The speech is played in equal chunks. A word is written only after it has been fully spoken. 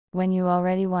When you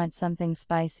already want something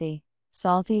spicy,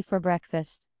 salty for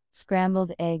breakfast,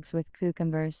 scrambled eggs with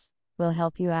cucumbers will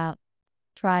help you out.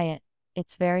 Try it,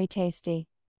 it's very tasty.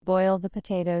 Boil the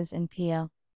potatoes and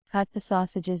peel. Cut the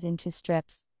sausages into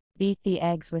strips. Beat the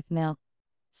eggs with milk.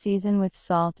 Season with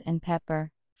salt and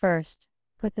pepper. First,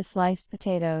 put the sliced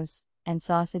potatoes and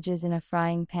sausages in a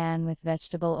frying pan with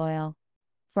vegetable oil.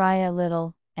 Fry a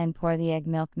little, and pour the egg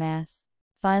milk mass.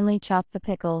 Finally chop the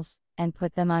pickles, and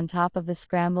put them on top of the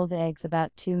scrambled eggs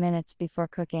about 2 minutes before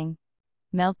cooking.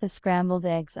 Melt the scrambled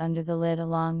eggs under the lid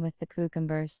along with the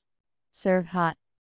cucumbers. Serve hot.